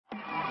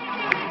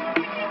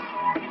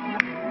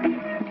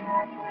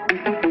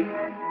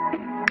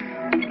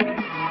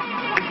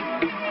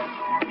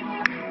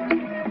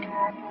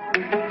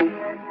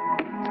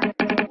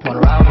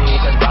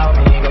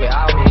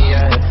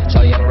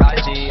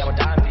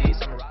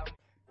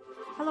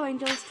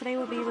Angels. Today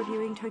we'll be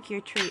reviewing Tokyo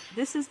Treat.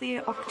 This is the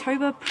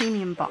October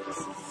Premium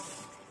Box.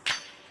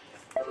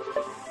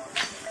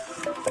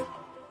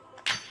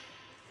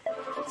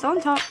 So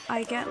on top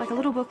I get like a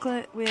little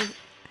booklet with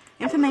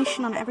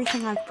information on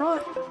everything I've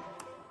brought,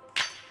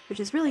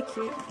 which is really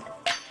cute.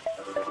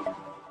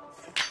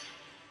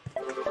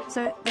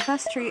 So the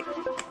first treat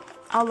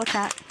I'll look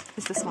at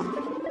is this one.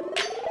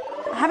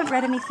 I haven't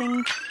read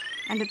anything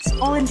and it's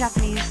all in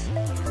Japanese,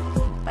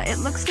 but it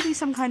looks to be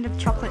some kind of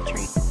chocolate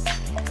treat.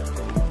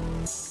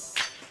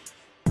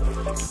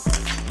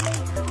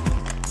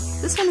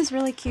 This one is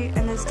really cute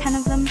and there's 10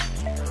 of them.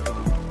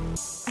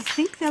 I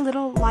think they're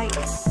little like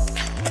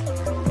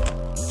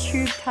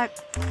tube type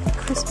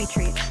crispy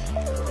treats.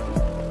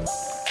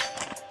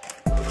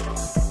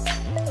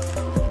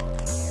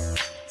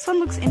 This one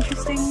looks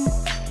interesting.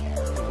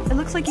 It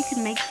looks like you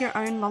can make your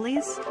own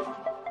lollies,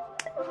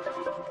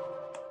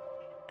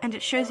 and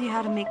it shows you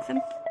how to make them.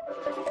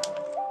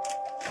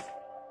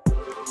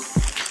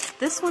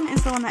 This one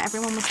is the one that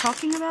everyone was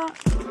talking about.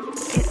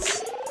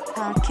 It's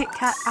Kit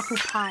Kat apple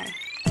pie,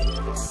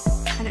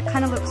 and it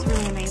kind of looks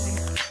really amazing.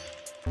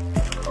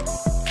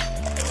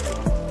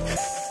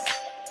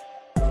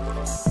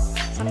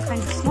 Some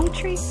kind of small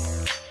treat.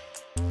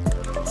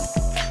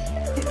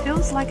 It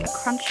feels like a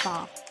crunch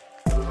bar.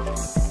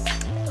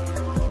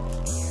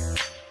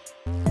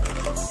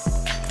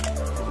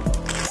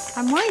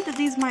 I'm worried that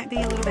these might be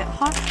a little bit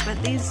hot,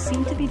 but these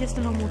seem to be just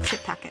a normal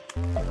chip packet.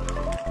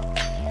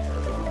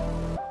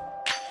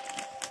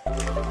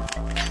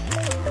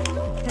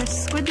 They're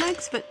squid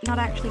legs, but not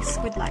actually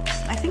squid legs.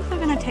 I think they're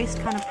going to taste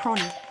kind of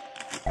prawny.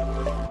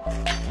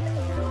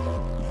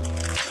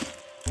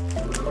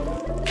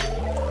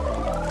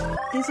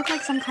 These look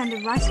like some kind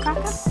of rice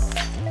cracker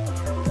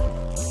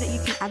that you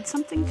can add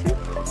something to.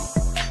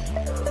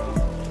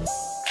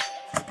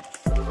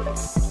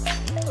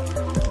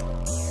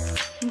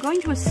 I'm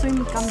going to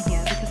assume gum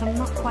here because I'm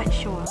not quite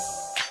sure,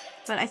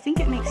 but I think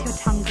it makes your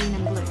tongue green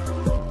and blue.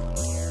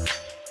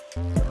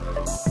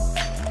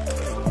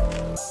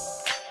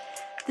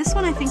 This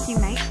one I think you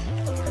make.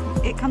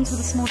 It comes with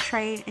a small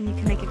tray and you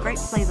can make a great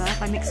flavour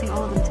by mixing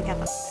all of them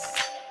together.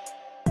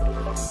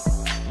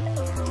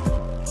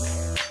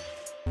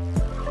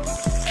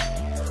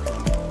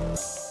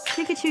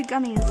 Pikachu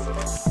gummies.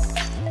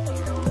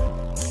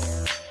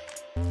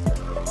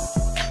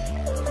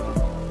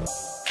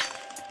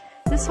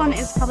 This one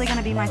is probably going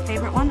to be my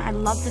favourite one. I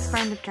love this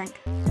brand of drink.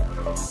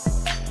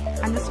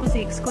 And this was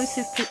the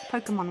exclusive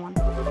Pokemon one.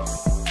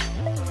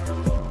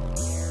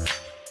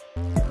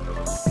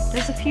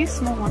 There's a few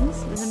small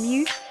ones. There's a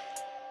Mew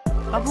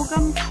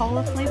bubblegum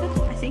cola flavoured,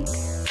 I think.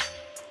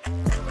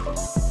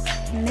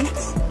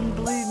 Mints and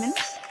blue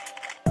mints.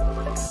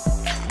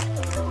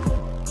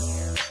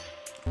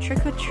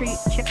 Trick or treat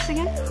chips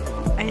again,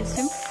 I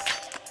assume.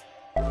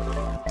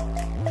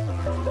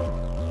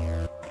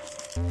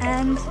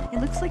 And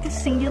it looks like a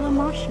singular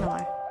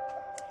marshmallow.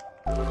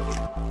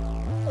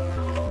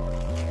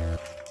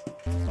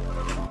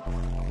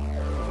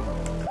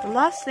 The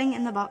last thing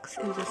in the box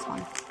is this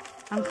one.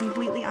 I'm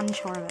completely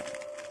unsure of it.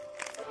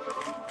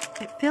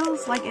 It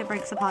feels like it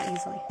breaks apart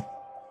easily.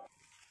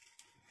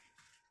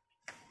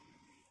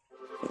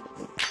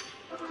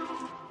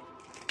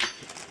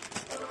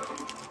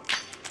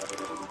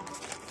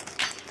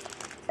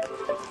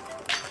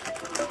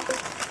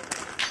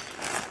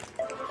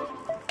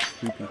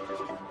 Creepy.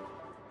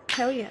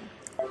 Hell yeah.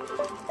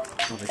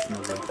 Oh, they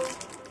smell good.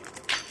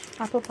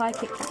 Apple pie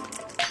Kit Kat.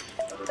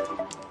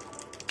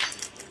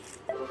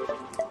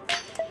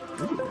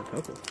 Ooh, they're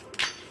purple.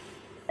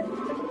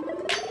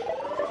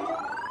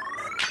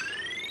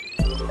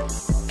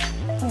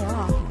 Oh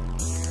wow.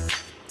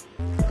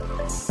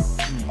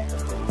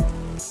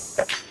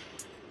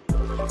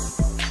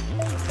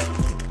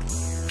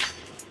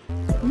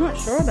 I'm not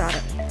sure about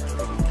it.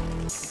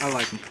 I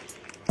like them.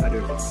 I do.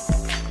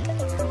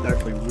 They're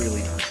actually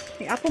really nice.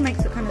 The apple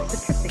makes it kind of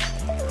citrusy.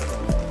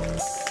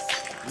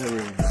 They're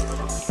really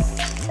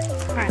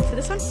nice. Alright, so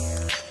this one?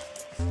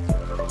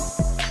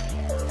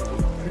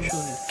 Pretty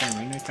sure there's San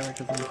Marino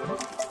characters on the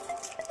front.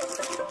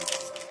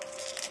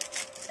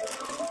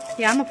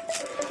 Yeah,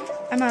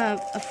 I'm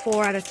a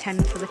 4 out of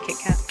 10 for the Kit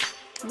Kat.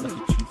 Like a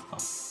cheese bar.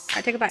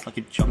 Alright, take it back. Like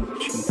a junk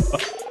cheese bar.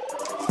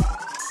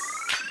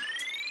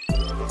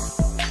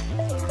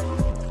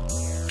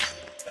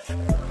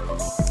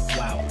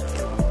 Wow.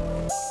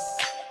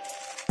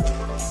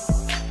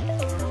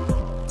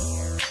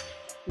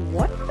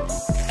 What?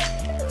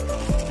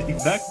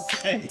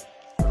 Exactly.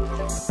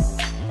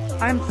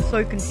 I'm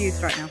so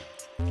confused right now.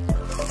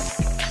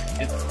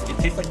 It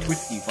tastes like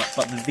Twisties,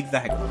 but the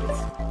zigzag ones.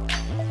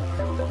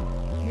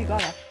 You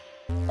gotta.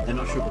 They're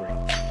not sugary.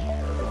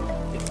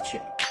 It's a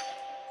chip.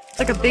 It's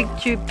like a big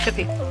tube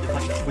chippy, It's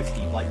like a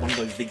Twisty, like one of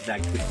those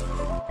zigzag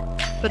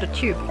Twisties. but a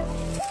tube.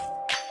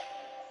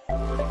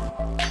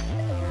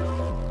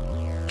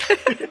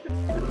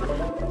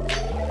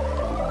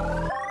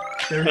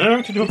 I don't know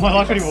what to do with my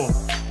life anymore.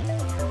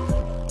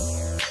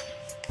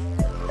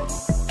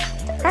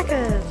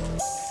 Crackers!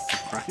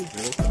 Crackers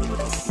are also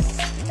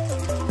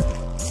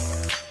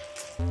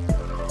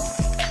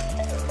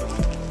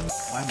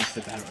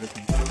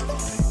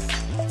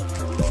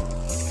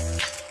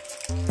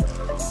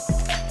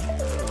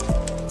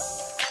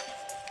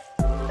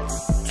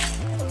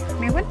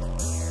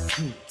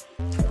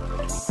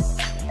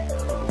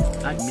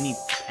like mini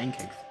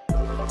pancakes.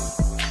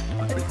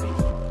 Like crispy.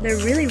 They're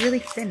really, really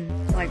thin.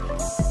 Like,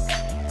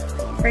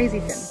 crazy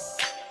thin.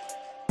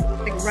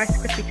 Like Rice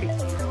Krispie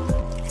treats.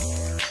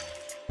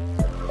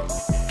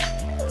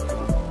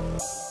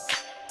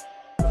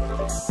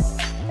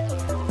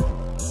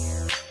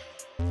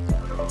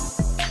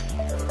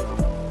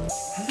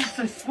 This is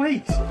so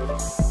sweet. I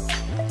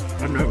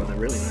don't know, but they're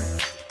really nice.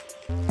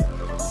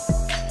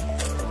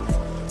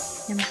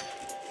 Yum.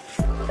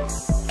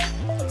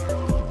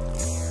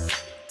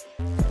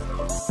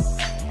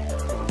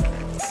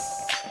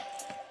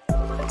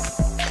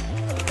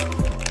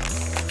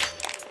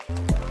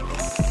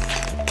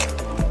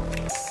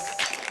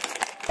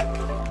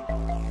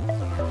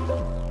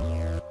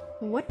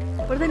 What?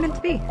 What are they meant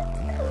to be?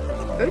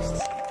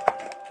 Ghosts?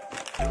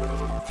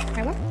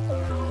 Okay, what?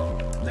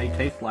 They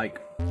taste like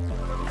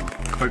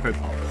Cocoa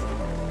Pops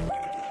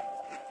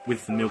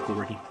with the milk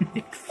already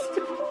mixed.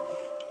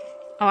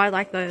 Oh, I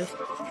like those.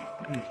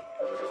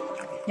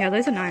 Yeah,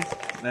 those are nice.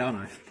 They are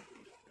nice.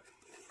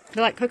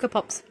 They're like Cocoa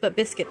Pops, but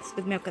biscuits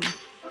with milk in them.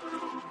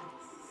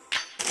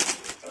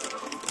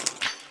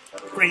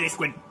 Crazy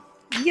squid.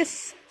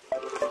 Yes!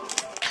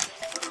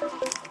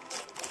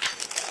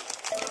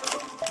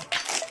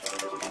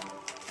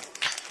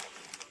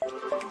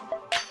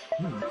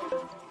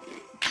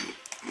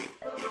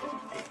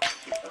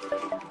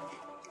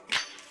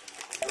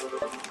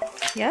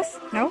 Yes?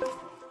 No?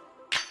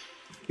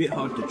 Bit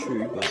hard to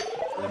chew, but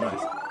they're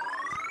nice.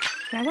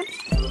 That one?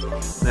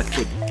 They're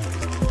squid.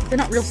 They're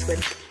not real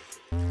squid.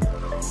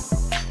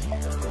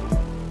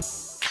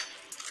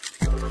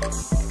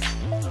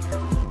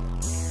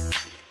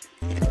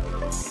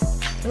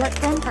 They're like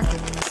prawn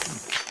crackers.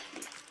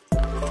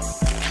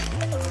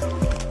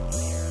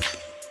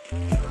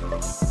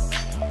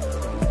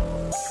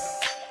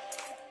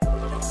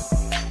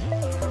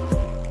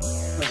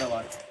 What are they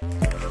like?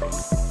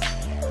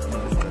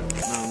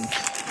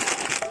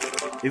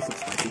 This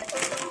looks spicy.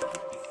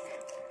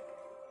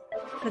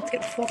 Let's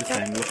get forked Just up.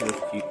 saying, look at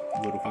this cute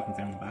little fucking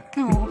thing on the back.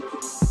 Oh.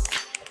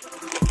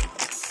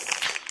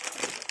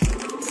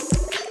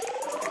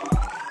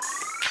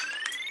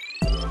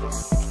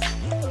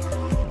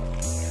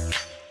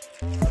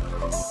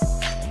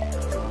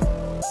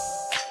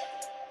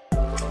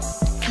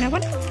 No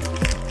one?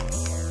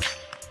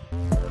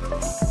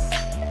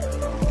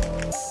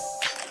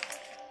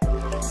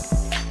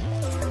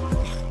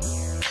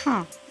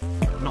 Huh.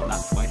 Not that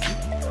spicy.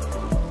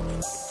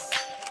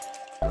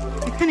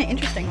 It's kind of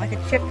interesting, like a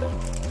chip.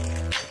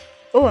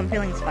 Oh, I'm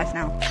feeling the spice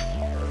now.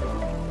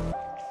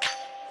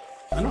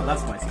 They're not that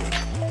spicy.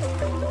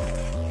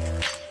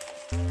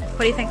 What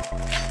do you think?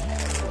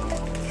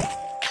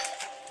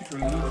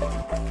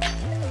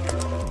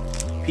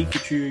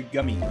 Pikachu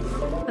gummies.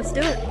 Let's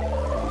do it.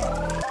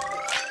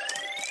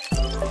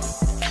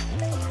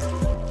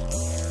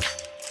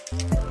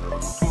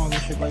 Oh, we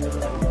should play with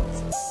that.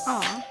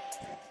 Aw.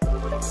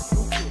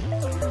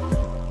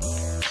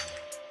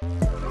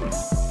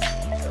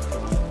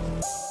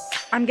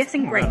 I'm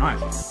guessing Oh, grape. they're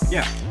nice.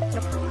 Yeah.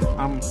 Yep.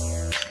 Have a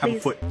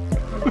Please. foot.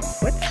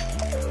 What?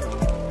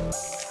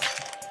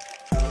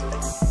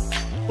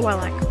 Oh, I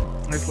like.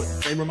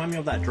 They remind me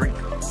of that drink.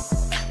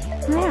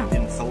 Oh, yeah.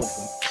 In solid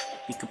form.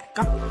 Pika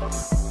Pika.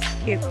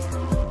 Cute.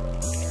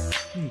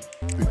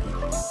 Spooky.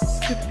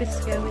 Scoop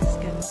bisco with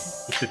skeleton.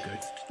 It's a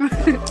ghost.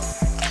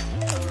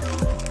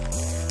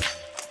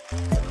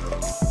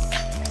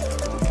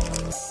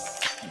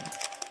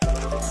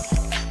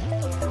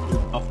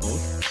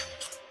 Puffballs.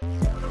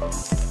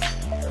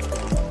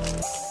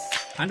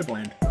 Kinda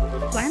bland.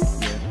 Bland?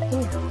 Yeah.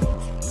 Ooh.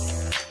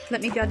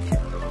 Let me judge.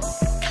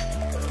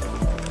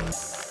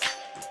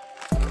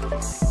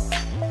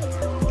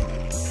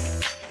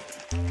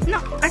 No,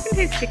 I can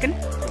taste chicken.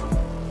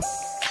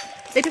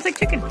 They taste like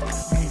chicken.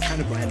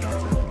 Kinda bland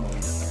after.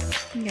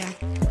 Yeah.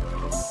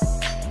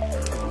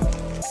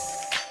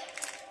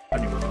 I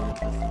don't even know what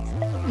this is.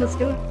 Let's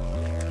do it.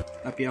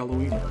 Happy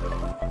Halloween.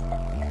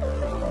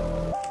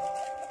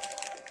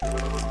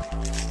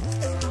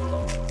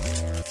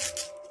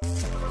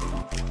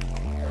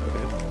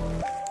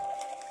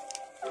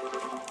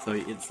 So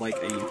it's like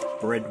a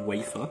bread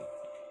wafer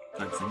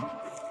type thing.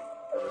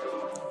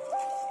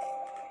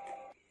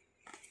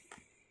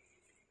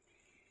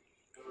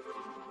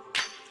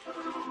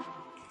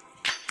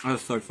 That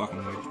was so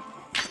fucking weird.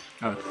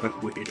 That was so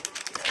weird.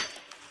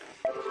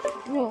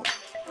 Well,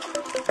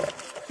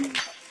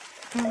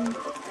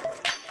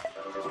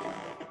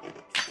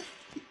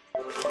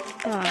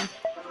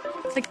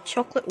 it's like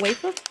chocolate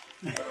wafer?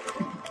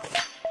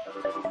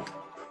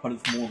 But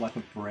it's more like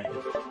a bread.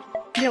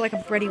 Yeah, like a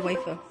bready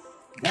wafer.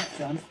 That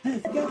sounds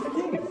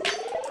disgusting.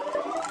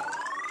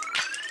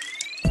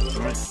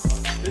 Alright.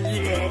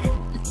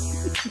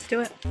 Let's do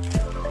it.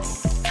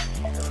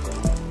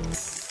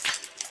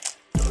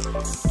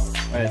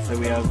 Alright, so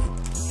we have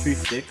 2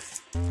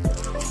 sticks.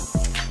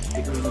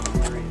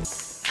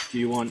 Do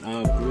you want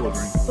blue or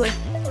green? Blue.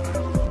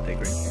 Take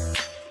green.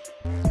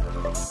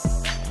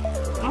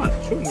 Oh, it's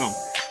chewing gum.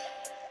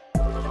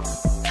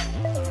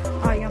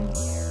 Oh, yum.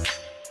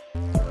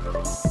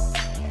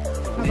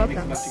 I love Mix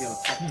them that. up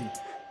together.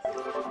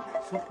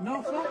 Stop.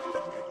 No, stop.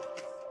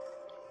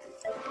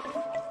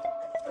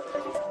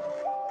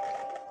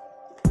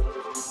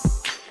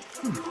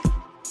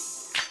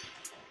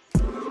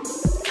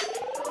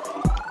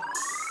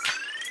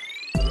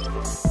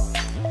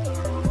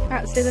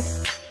 Alright, let's do this.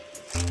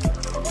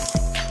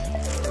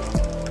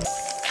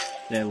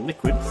 They're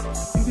liquids.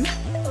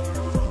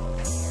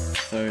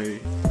 So,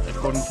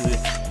 according to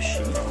this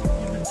sheet,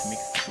 you're meant to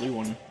mix the blue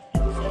one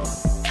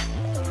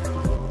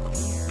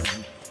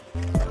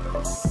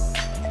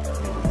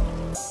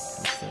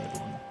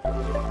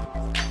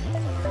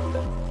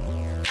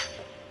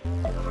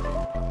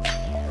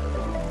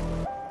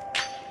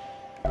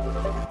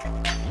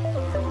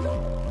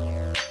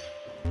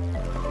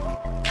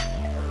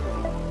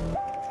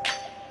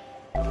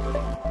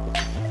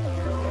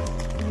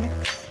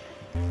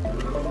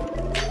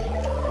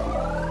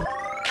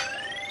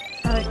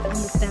I don't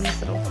understand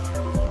this at all.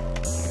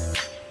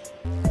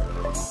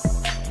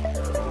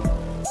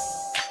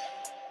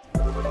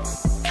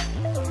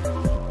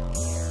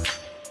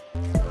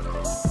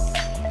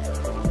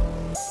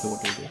 So what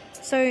do we do?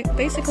 So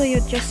basically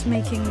you're just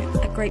making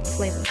a grape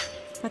flavor.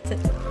 That's it.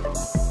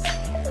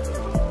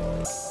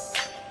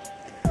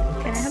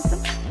 Can I have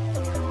some?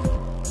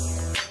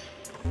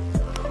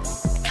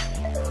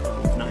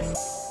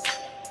 Nice.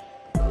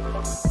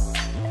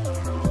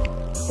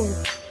 Ooh.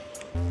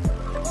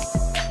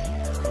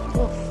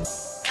 Oof.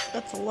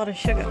 That's a lot of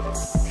sugar.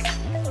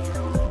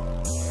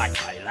 I'd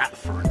buy that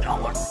for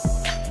 $1.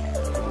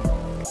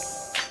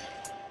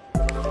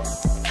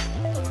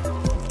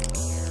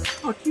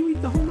 Oh, can you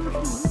eat the whole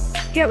marshmallow?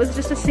 Yeah, it was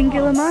just a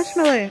singular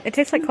marshmallow. It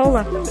tastes like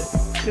cola.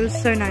 It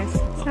was so nice.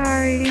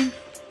 Sorry.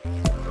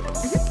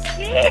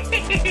 You're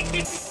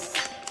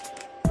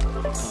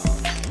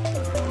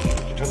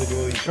trying to do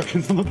all the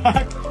instructions on the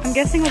back. I'm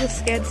guessing all the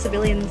scared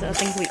civilians are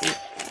things we eat.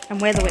 And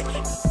we're the witch.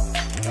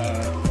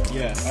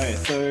 Yeah, okay,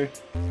 so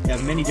they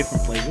have many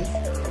different flavors.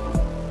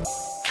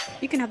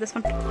 You can have this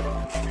one.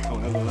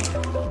 However,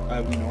 I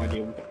have no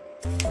idea what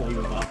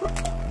flavors are.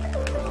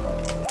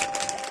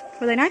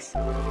 Were they nice?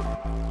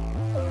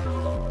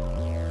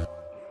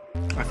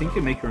 I think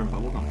you make your own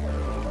bubblegum.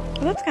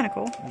 Well, that's kind of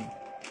cool.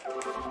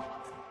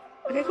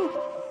 Okay, cool.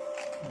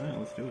 Alright,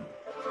 let's do it.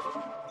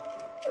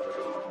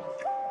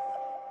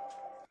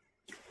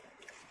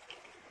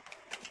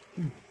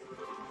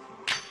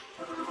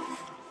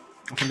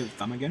 I think it's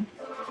done again.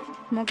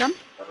 More gum?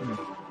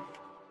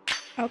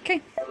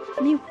 Okay,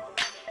 new.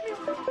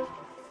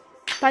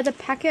 By the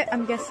packet,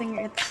 I'm guessing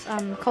it's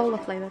cola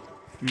flavored.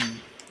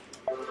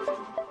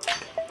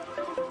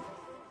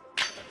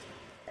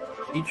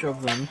 Each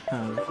of them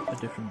have a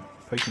different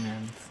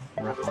Pokemon's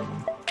wrap on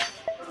them.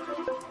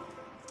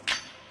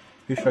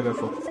 Who should I go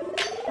for?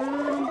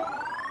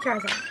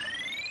 Charizard.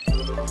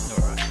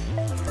 Alright.